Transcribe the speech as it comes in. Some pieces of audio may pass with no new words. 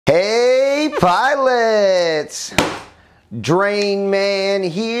Pilots, DrainMan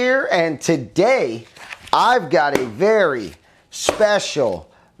here, and today I've got a very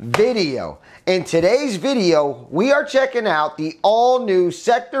special video. In today's video, we are checking out the all-new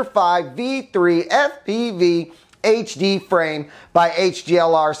Sector 5 V3 FPV HD frame by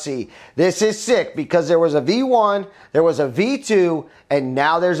HGLRC. This is sick because there was a V1, there was a V2, and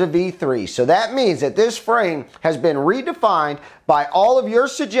now there's a V3. So that means that this frame has been redefined by all of your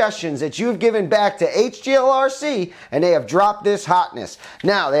suggestions that you've given back to HGLRC, and they have dropped this hotness.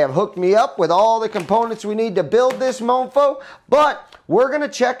 Now, they have hooked me up with all the components we need to build this mofo, but we're going to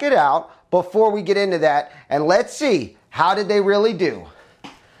check it out before we get into that, and let's see, how did they really do?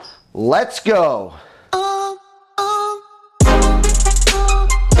 Let's go.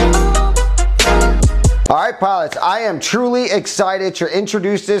 Alright pilots, I am truly excited to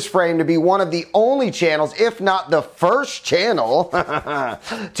introduce this frame to be one of the only channels, if not the first channel,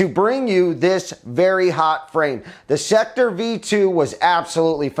 to bring you this very hot frame. The Sector V2 was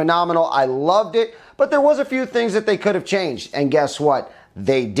absolutely phenomenal. I loved it, but there was a few things that they could have changed, and guess what?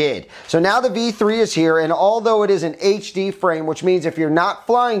 They did. So now the V3 is here, and although it is an HD frame, which means if you're not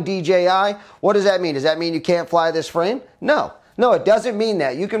flying DJI, what does that mean? Does that mean you can't fly this frame? No. No, it doesn't mean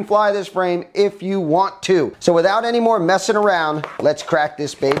that. You can fly this frame if you want to. So without any more messing around, let's crack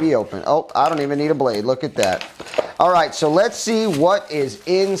this baby open. Oh, I don't even need a blade. Look at that. All right, so let's see what is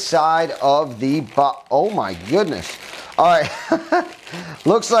inside of the box. Oh my goodness. All right.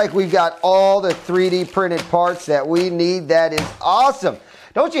 Looks like we've got all the 3D printed parts that we need. That is awesome.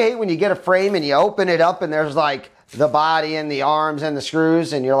 Don't you hate when you get a frame and you open it up and there's like the body and the arms and the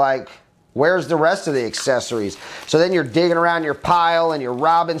screws and you're like, where's the rest of the accessories? So then you're digging around your pile and you're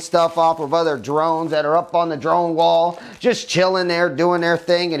robbing stuff off of other drones that are up on the drone wall, just chilling there doing their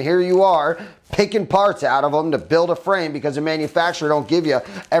thing, and here you are picking parts out of them to build a frame because the manufacturer don't give you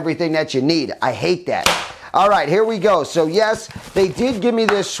everything that you need. I hate that. All right, here we go. So yes, they did give me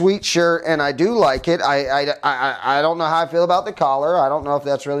this sweet shirt, and I do like it. I don't know how I feel about the collar. I don't know if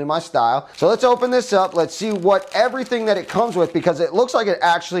that's really my style. So let's open this up. Let's see what everything that it comes with, because it looks like it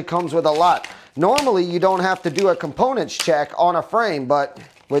actually comes with a lot. Normally, you don't have to do a components check on a frame, but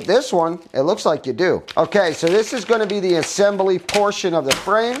with this one, it looks like you do. Okay, so this is going to be the assembly portion of the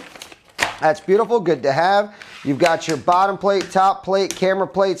frame. That's beautiful, good to have. You've got your bottom plate, top plate, camera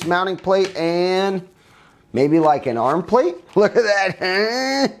plates, mounting plate, and maybe like an arm plate. Look at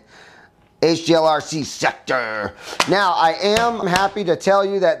that. HGLRC Sector. Now, I am happy to tell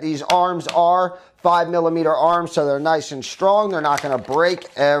you that these arms are 5mm arms, so they're nice and strong. They're not going to break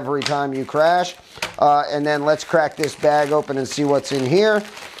every time you crash. And then let's crack this bag open and see what's in here.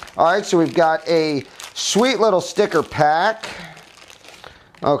 All right, so we've got a sweet little sticker pack.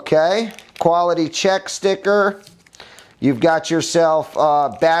 Okay, quality check sticker. You've got yourself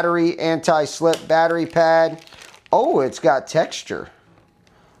battery, anti-slip battery pad. Oh, it's got texture.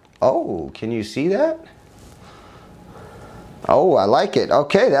 Oh, can you see that? Oh, I like it.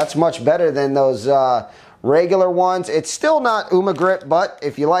 Okay, that's much better than those regular ones. It's still not Uma Grip, but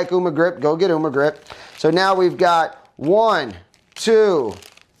if you like Uma Grip, go get Uma Grip. So now we've got 1, 2,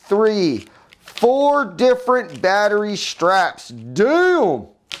 3, 4 different battery straps. Damn!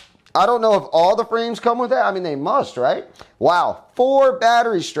 I don't know if all the frames come with that. I mean, they must, right? Wow, 4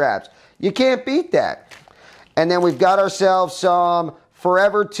 battery straps. You can't beat that. And then we've got ourselves some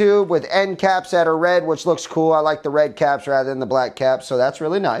Forever tube with end caps that are red, which looks cool. I like the red caps rather than the black caps, so that's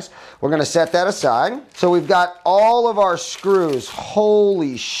really nice. We're going to set that aside. So we've got all of our screws.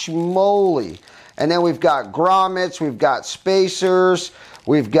 Holy schmoly. And then we've got grommets, we've got spacers,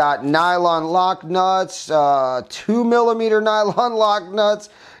 we've got nylon lock nuts, 2mm nylon lock nuts.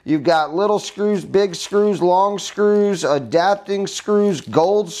 You've got little screws, big screws, long screws, adapting screws,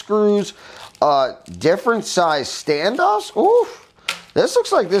 gold screws, different size standoffs. Oof. This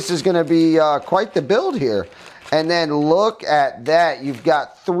looks like this is going to be quite the build here. And then look at that. You've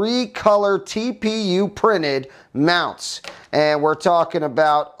got 3 color TPU printed mounts. And we're talking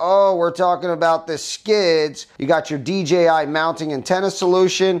about, we're talking about the skids. You got your DJI mounting antenna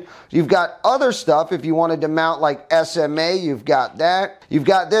solution. You've got other stuff if you wanted to mount like SMA, you've got that. You've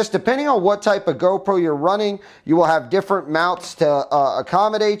got this, depending on what type of GoPro you're running, you will have different mounts to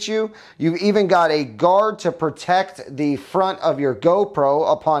accommodate you. You've even got a guard to protect the front of your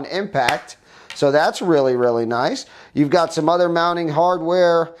GoPro upon impact. So that's really, really nice. You've got some other mounting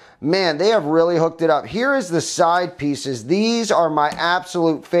hardware. Man, they have really hooked it up. Here is the side pieces. These are my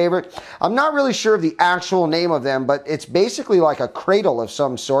absolute favorite. I'm not really sure of the actual name of them, but it's basically like a cradle of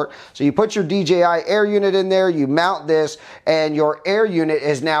some sort. So you put your DJI air unit in there, you mount this, and your air unit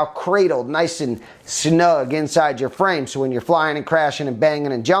is now cradled nice and snug inside your frame. So when you're flying and crashing and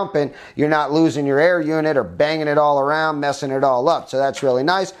banging and jumping, you're not losing your air unit or banging it all around, messing it all up. So that's really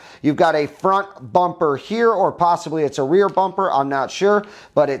nice. You've got a front bumper here, or possibly it's a rear bumper. I'm not sure,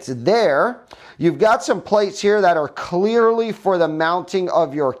 but it's there. You've got some plates here that are clearly for the mounting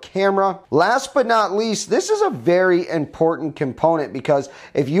of your camera. Last but not least, this is a very important component, because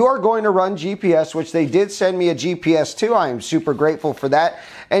if you are going to run GPS, which they did send me a GPS too, I am super grateful for that.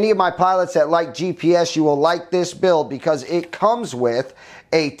 Any of my pilots that like GPS, you will like this build, because it comes with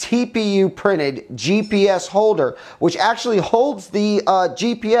a TPU printed GPS holder, which actually holds the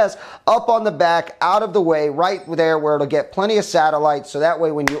GPS up on the back, out of the way, right there where it'll get plenty of satellites. So that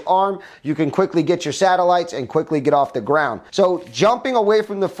way when you arm, you can quickly get your satellites and quickly get off the ground. So jumping away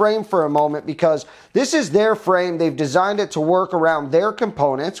from the frame for a moment, because this is their frame. They've designed it to work around their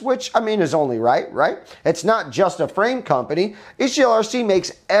components, which I mean is only right? It's not just a frame company. HGLRC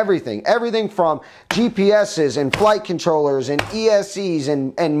makes everything from GPSs and flight controllers and ESCs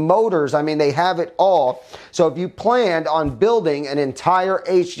and motors. I mean, they have it all. So if you planned on building an entire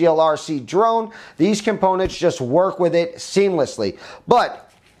HGLRC drone, these components just work with it seamlessly. But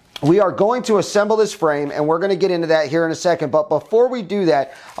we are going to assemble this frame, and we're going to get into that here in a second. But before we do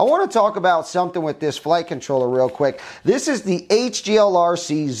that, I want to talk about something with this flight controller real quick. This is the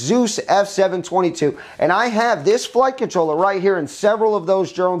HGLRC Zeus F722, and I have this flight controller right here in several of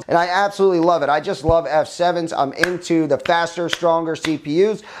those drones, and I absolutely love it. I just love F7s. I'm into the faster, stronger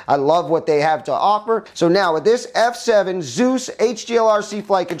CPUs. I love what they have to offer. So now with this F7 Zeus HGLRC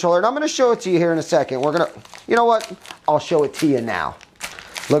flight controller, and I'm going to show it to you here in a second. We're going to, you know what? I'll show it to you now.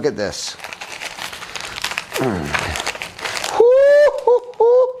 Look at this. Look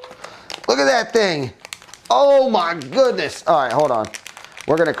at that thing. Oh my goodness. All right, hold on.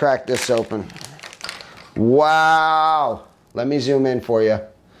 We're going to crack this open. Wow. Let me zoom in for you.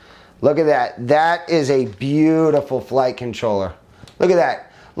 Look at that. That is a beautiful flight controller. Look at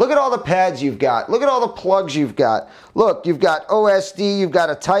that. Look at all the pads you've got. Look at all the plugs you've got. Look, you've got OSD, you've got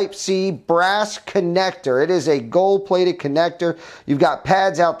a Type-C brass connector. It is a gold-plated connector. You've got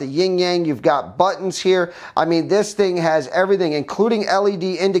pads out the yin-yang. You've got buttons here. I mean, this thing has everything, including LED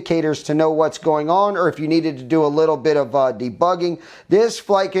indicators to know what's going on, or if you needed to do a little bit of debugging. This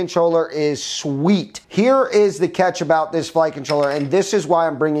flight controller is sweet. Here is the catch about this flight controller, and this is why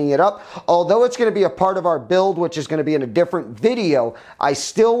I'm bringing it up. Although it's going to be a part of our build, which is going to be in a different video, I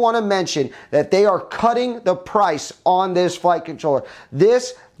still want to mention that they are cutting the price on this flight controller.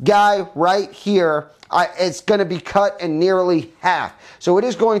 This guy right here, it's going to be cut in nearly half. So it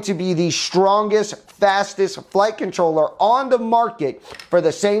is going to be the strongest, fastest flight controller on the market for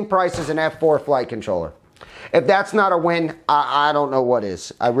the same price as an F4 flight controller. If that's not a win, I don't know what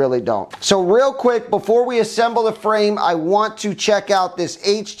is. I really don't. So real quick, before we assemble the frame, I want to check out this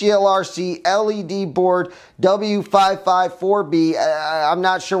HGLRC LED board W554B. I'm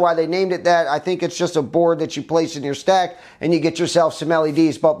not sure why they named it that. I think it's just a board that you place in your stack and you get yourself some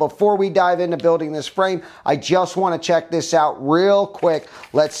LEDs. But before we dive into building this frame, I just want to check this out real quick.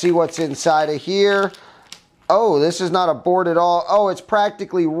 Let's see what's inside of here. Oh, this is not a board at all. Oh, it's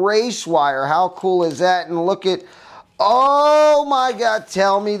practically race wire. How cool is that? And look at, oh my God,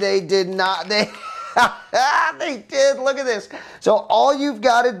 tell me they did not. They did. Look at this. So all you've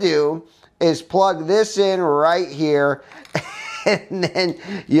got to do is plug this in right here, and then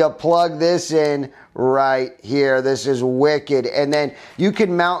you plug this in right here. This is wicked. And then you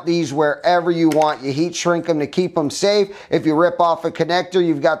can mount these wherever you want. You heat shrink them to keep them safe. If you rip off a connector,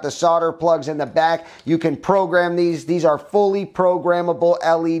 you've got the solder plugs in the back. You can program these. These are fully programmable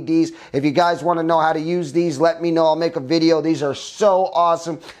LEDs. If you guys want to know how to use these, let me know. I'll make a video. These are so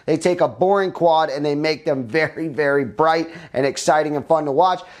awesome. They take a boring quad and they make them very, very bright and exciting and fun to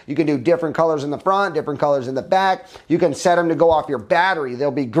watch. You can do different colors in the front, different colors in the back. You can set them to go off your battery. They'll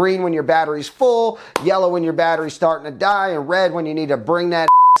be green when your battery's full, yellow when your battery's starting to die, and red when you need to bring that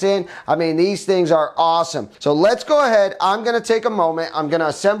in. I mean, these things are awesome. So let's go ahead. I'm going to take a moment. I'm going to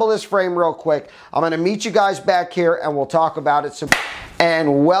assemble this frame real quick. I'm going to meet you guys back here and we'll talk about it.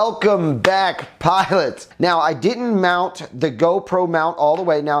 And welcome back, pilots. Now, I didn't mount the GoPro mount all the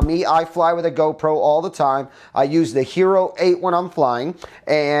way. Now, I fly with a GoPro all the time. I use the Hero 8 when I'm flying,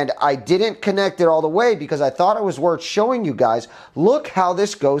 and I didn't connect it all the way because I thought it was worth showing you guys. Look how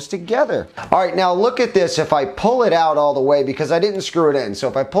this goes together. All right, now look at this. If I pull it out all the way, because I didn't screw it in, so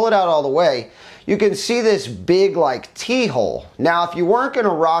if I pull it out all the way, you can see this big like T-hole. Now, if you weren't going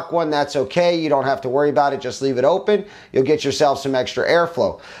to rock one, that's okay. You don't have to worry about it. Just leave it open. You'll get yourself some extra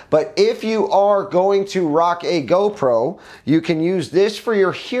airflow. But if you are going to rock a GoPro, you can use this for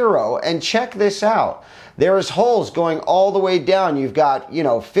your hero, and check this out. There's holes going all the way down. You've got,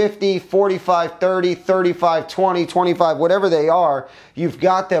 50, 45, 30, 35, 20, 25, whatever they are. You've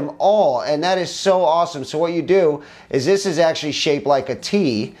got them all, and that is so awesome. So what you do is this is actually shaped like a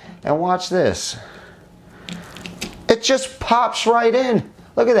T, and watch this. It just pops right in.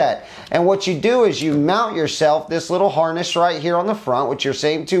 Look at that. And what you do is you mount yourself this little harness right here on the front with your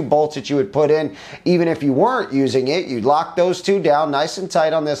same 2 bolts that you would put in even if you weren't using it. You'd lock those 2 down nice and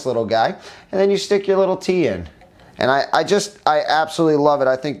tight on this little guy, and then you stick your little T in. And I absolutely love it.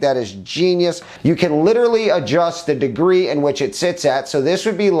 I think that is genius. You can literally adjust the degree in which it sits at. So this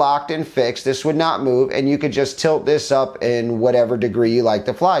would be locked and fixed. This would not move. And you could just tilt this up in whatever degree you like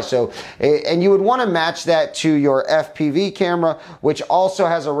to fly. So, and you would want to match that to your FPV camera, which also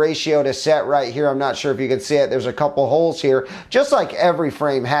has a ratio to set right here. I'm not sure if you can see it. There's a couple holes here, just like every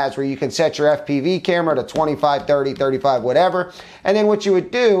frame has, where you can set your FPV camera to 25, 30, 35, whatever. And then what you would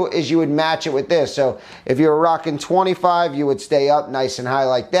do is you would match it with this. So if you were rocking 25, you would stay up nice and high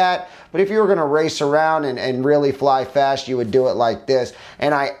like that. But if you were going to race around and really fly fast, you would do it like this.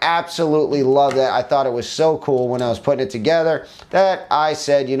 And I absolutely love that. I thought it was so cool when I was putting it together that I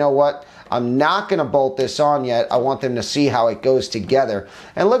said, you know what? I'm not going to bolt this on yet. I want them to see how it goes together.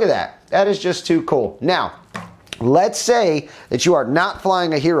 And look at that. That is just too cool. Now, let's say that you are not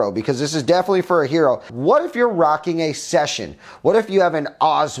flying a hero, because this is definitely for a hero. What if you're rocking a session? What if you have an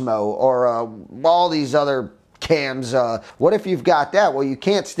Osmo or all these other cams? What if you've got that? Well, you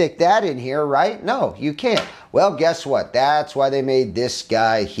can't stick that in here, right? No, you can't. Well, guess what? That's why they made this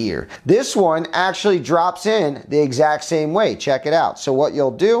guy here. This one actually drops in the exact same way. Check it out. So what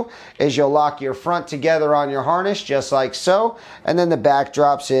you'll do is you'll lock your front together on your harness just like so, and then the back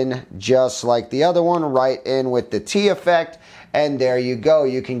drops in just like the other one, right in with the T effect, and there you go.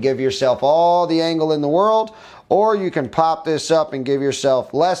 You can give yourself all the angle in the world, or you can pop this up and give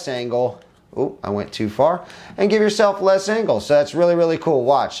yourself less angle. Oh, I went too far. And give yourself less angle. So that's really, really cool.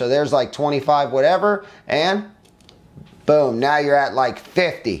 Watch. So there's like 25 whatever, and boom, now you're at like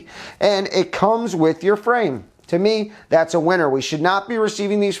 50. And it comes with your frame. To me, that's a winner. We should not be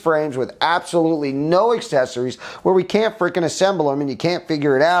receiving these frames with absolutely no accessories where we can't freaking assemble them and you can't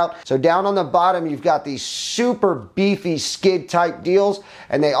figure it out. So down on the bottom, you've got these super beefy skid type deals,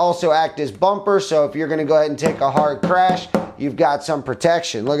 and they also act as bumpers. So if you're going to go ahead and take a hard crash, you've got some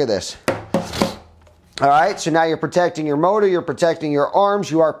protection. Look at this. All right, so now you're protecting your motor, you're protecting your arms,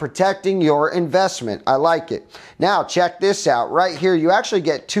 you are protecting your investment. I like it. Now, check this out. Right here, you actually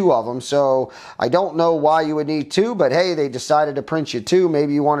get 2 of them, so I don't know why you would need 2, but hey, they decided to print you 2.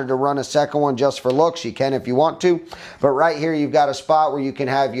 Maybe you wanted to run a second one just for looks. You can if you want to. But right here, you've got a spot where you can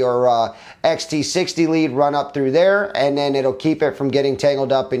have your XT60 lead run up through there, and then it'll keep it from getting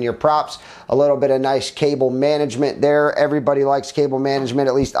tangled up in your props. A little bit of nice cable management there. Everybody likes cable management,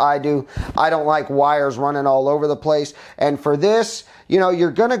 at least I do. I don't like wires running all over the place. And for this,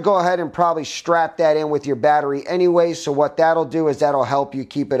 you're going to go ahead and probably strap that in with your battery anyway. So what that'll do is that'll help you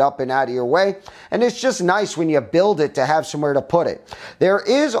keep it up and out of your way. And it's just nice when you build it to have somewhere to put it. There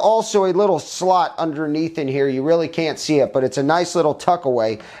is also a little slot underneath in here. You really can't see it, but it's a nice little tuck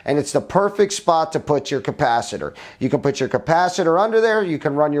away, and it's the perfect spot to put your capacitor. You can put your capacitor under there. You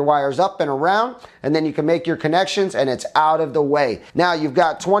can run your wires up and around, and then you can make your connections, and it's out of the way. Now you've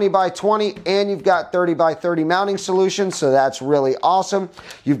got 20 by 20 and you've got 30 by 30 mounting solutions, so that's really awesome.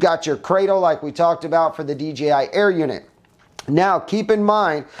 You've got your cradle like we talked about for the DJI Air unit. Now keep in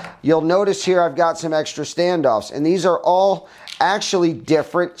mind, you'll notice here I've got some extra standoffs, and these are all actually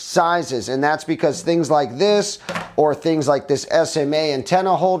different sizes, and that's because things like this or things like this SMA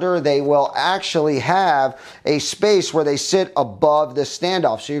antenna holder, they will actually have a space where they sit above the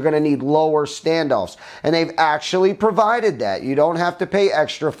standoff, so you're going to need lower standoffs, and they've actually provided that. You don't have to pay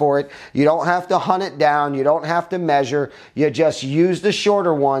extra for it. You don't have to hunt it down. You don't have to measure. You just use the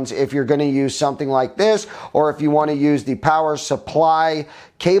shorter ones if you're going to use something like this, or if you want to use the power supply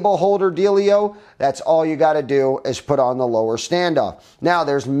cable holder dealio. That's all you got to do is put on the lower standoff. Now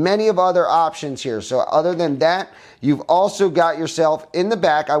there's many of other options here. So other than that, you've also got yourself in the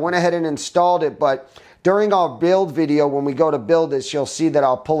back. I went ahead and installed it, but during our build video, when we go to build this, you'll see that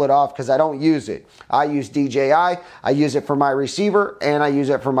I'll pull it off because I don't use it. I use DJI, I use it for my receiver, and I use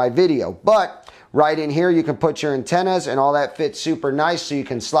it for my video. But Right in here, you can put your antennas and all that fits super nice, so you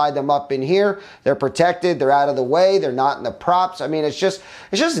can slide them up in here. They're protected, they're out of the way, they're not in the props. I mean, it's just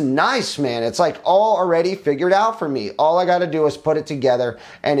nice, man. It's like all already figured out for me. All I got to do is put it together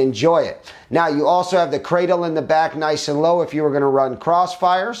and enjoy it. Now, you also have the cradle in the back nice and low if you were going to run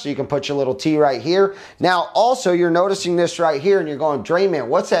crossfire, so you can put your little T right here. Now, also, you're noticing this right here, and you're going, DrainMan,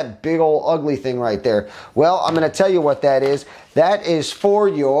 what's that big old ugly thing right there? Well, I'm going to tell you what that is. That is for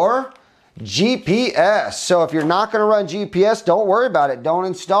your GPS. So if you're not going to run GPS, don't worry about it. Don't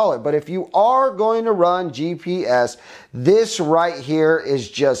install it. But if you are going to run GPS, this right here is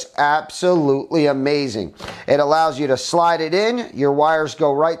just absolutely amazing. It allows you to slide it in. Your wires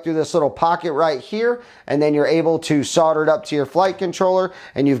go right through this little pocket right here, and then you're able to solder it up to your flight controller,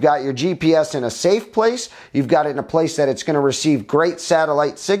 and you've got your GPS in a safe place. You've got it in a place that it's going to receive great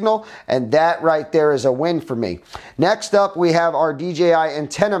satellite signal, and that right there is a win for me. Next up, we have our DJI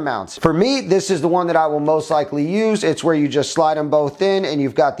antenna mounts. For me, this is the one that I will most likely use. It's where you just slide them both in, and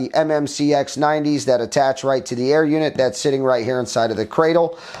you've got the MMCX 90s that attach right to the air unit that's sitting right here inside of the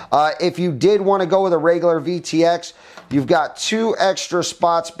cradle. If you did want to go with a regular VTX, you've got 2 extra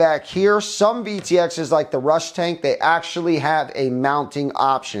spots back here. Some VTXs, like the Rush Tank, they actually have a mounting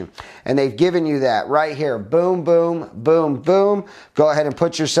option, and they've given you that right here. Boom, boom, boom, boom. Go ahead and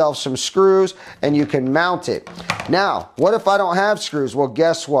put yourself some screws, and you can mount it. Now, what if I don't have screws? Well,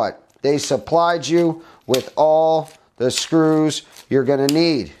 guess what? They supplied you with all the screws you're going to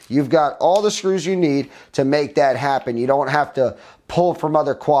need. You've got all the screws you need to make that happen. You don't have to pull from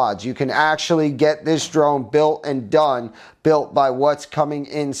other quads. You can actually get this drone built and done, built by what's coming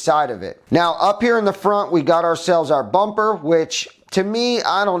inside of it. Now, up here in the front, we got ourselves our bumper, which to me,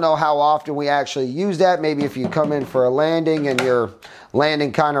 I don't know how often we actually use that. Maybe if you come in for a landing and you're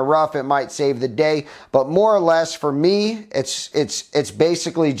landing kind of rough, it might save the day. But more or less for me, it's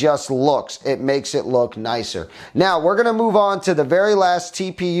basically just looks. It makes it look nicer. Now, we're going to move on to the very last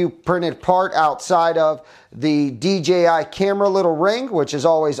TPU printed part outside of the DJI camera little ring, which is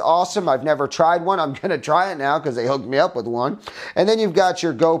always awesome. I've never tried one. I'm going to try it now because they hooked me up with one. And then you've got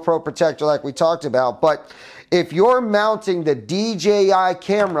your GoPro Protector like we talked about. But if you're mounting the DJI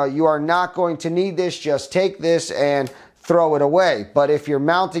camera, you are not going to need this. Just take this and throw it away. But if you're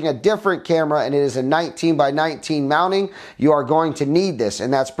mounting a different camera and it is a 19 by 19 mounting, you are going to need this.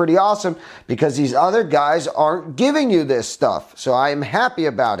 And that's pretty awesome because these other guys aren't giving you this stuff. So I am happy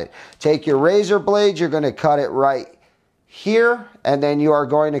about it. Take your razor blade, you're going to cut it right here, and then you are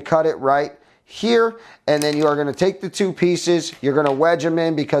going to cut it right here, and then you are going to take the 2 pieces, you're going to wedge them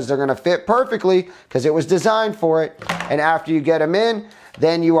in because they're going to fit perfectly because it was designed for it. And after you get them in,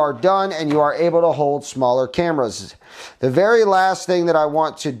 then you are done and you are able to hold smaller cameras. The very last thing that I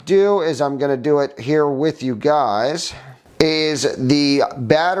want to do is, I'm going to do it here with you guys, is the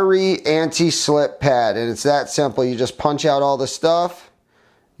battery anti-slip pad. And it's that simple. You just punch out all the stuff,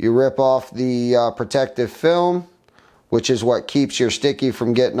 you rip off the protective film, which is what keeps your sticky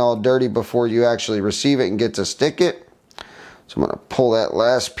from getting all dirty before you actually receive it and get to stick it. So I'm going to pull that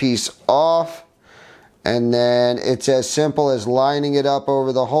last piece off. And then it's as simple as lining it up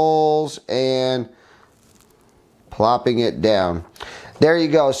over the holes and plopping it down. There you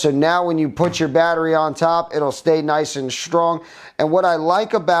go. So now when you put your battery on top, it'll stay nice and strong. And what I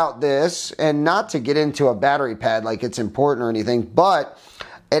like about this, and not to get into a battery pad like it's important or anything, but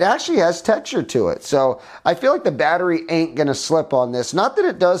it actually has texture to it. So I feel like the battery ain't gonna slip on this. Not that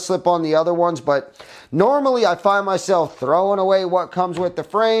it does slip on the other ones, but normally I find myself throwing away what comes with the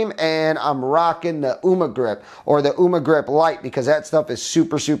frame, and I'm rocking the Uma Grip or the Uma Grip Lite because that stuff is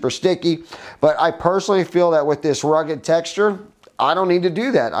super, super sticky. But I personally feel that with this rugged texture, I don't need to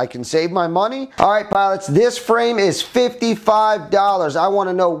do that. I can save my money. All right, pilots, this frame is $55. I want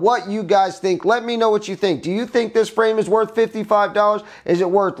to know what you guys think. Let me know what you think. Do you think this frame is worth $55? Is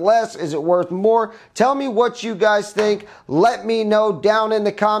it worth less? Is it worth more? Tell me what you guys think. Let me know down in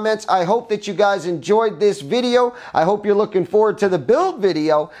the comments. I hope that you guys enjoyed this video. I hope you're looking forward to the build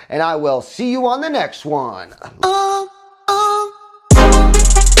video, and I will see you on the next one.